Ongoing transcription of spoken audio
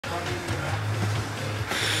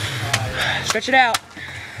Stretch it out.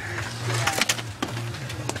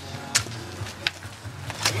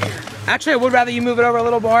 Actually, I would rather you move it over a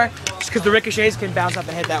little more, just because the ricochets can bounce up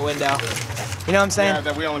and hit that window. You know what I'm saying? Yeah,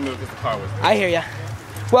 that we only moved because the car was there. I hear ya.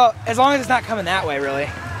 Well, as long as it's not coming that way, really.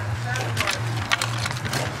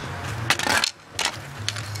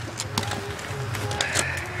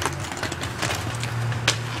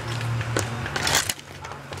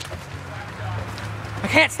 I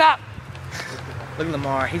can't stop. Look at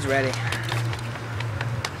Lamar, he's ready.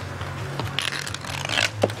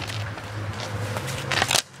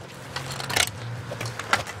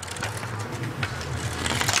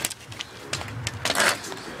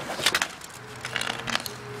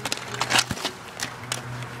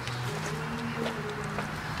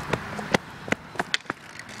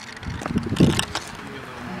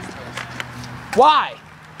 Why?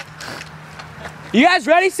 You guys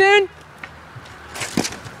ready soon?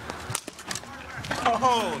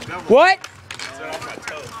 Oh, double. What?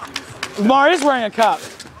 Lamar is wearing a cup.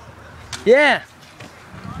 Yeah.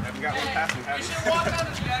 Haven't got one past me, have you? Walk on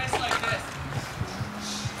the ice like this.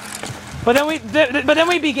 But then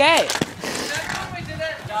we be gay. Remember when we did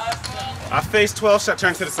that at dodgeball? I face 12 shots,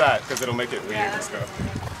 turn to the side, because it'll make it weird and stuff.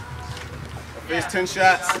 I face 10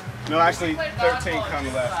 shots. No, actually 13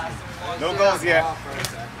 come left. No goals yet.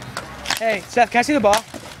 Hey, Seth, can I see the ball?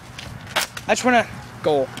 I just want to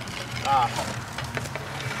goal.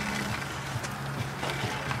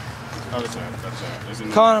 Other side, that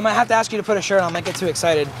side. Colin, I might have to ask you to put a shirt on. I might get too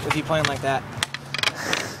excited with you playing like that.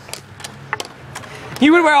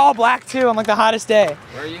 You would wear all black too on like the hottest day.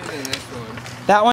 Where are you using this?